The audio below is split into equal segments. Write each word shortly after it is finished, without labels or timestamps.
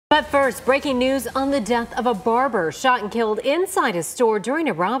But first, breaking news on the death of a barber shot and killed inside his store during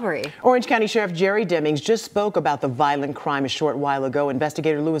a robbery. Orange County Sheriff Jerry Demings just spoke about the violent crime a short while ago.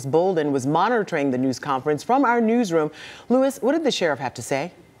 Investigator Lewis Bolden was monitoring the news conference from our newsroom. Lewis, what did the sheriff have to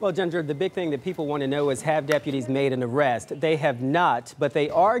say? Well, Ginger, the big thing that people want to know is, have deputies made an arrest? They have not, but they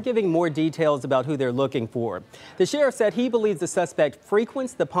are giving more details about who they're looking for. The sheriff said he believes the suspect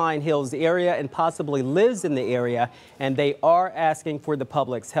frequents the Pine Hills area and possibly lives in the area, and they are asking for the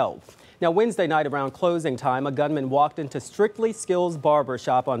public's help. Now, Wednesday night around closing time, a gunman walked into Strictly Skills Barber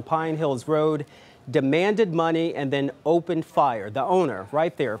Shop on Pine Hills Road, demanded money, and then opened fire. The owner,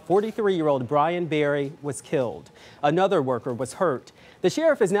 right there, 43-year-old Brian Berry, was killed. Another worker was hurt. The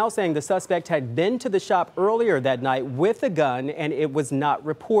sheriff is now saying the suspect had been to the shop earlier that night with a gun, and it was not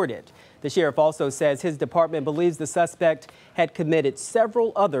reported. The sheriff also says his department believes the suspect had committed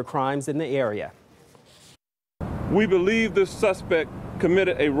several other crimes in the area. We believe this suspect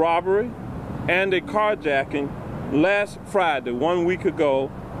committed a robbery and a carjacking last Friday, 1 week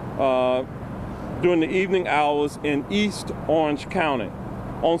ago, during the evening hours in East Orange County.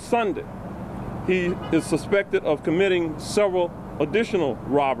 On Sunday, he is suspected of committing several additional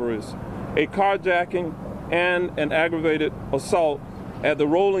robberies, a carjacking and an aggravated assault at the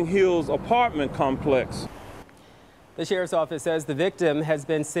Rolling Hills apartment complex. The sheriff's office says the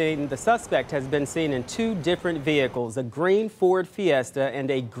suspect has been seen in two different vehicles, a green Ford Fiesta and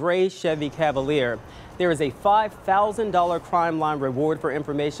a gray Chevy Cavalier. There is a $5,000 crime line reward for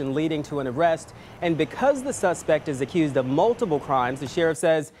information leading to an arrest. And because the suspect is accused of multiple crimes, the sheriff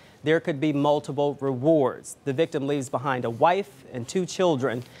says there could be multiple rewards. The victim leaves behind a wife and 2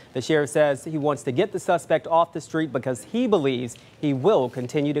 children. The sheriff says he wants to get the suspect off the street because he believes he will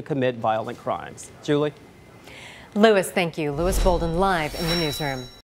continue to commit violent crimes. Julie? Lewis, thank you. Lewis Bolden live in the newsroom.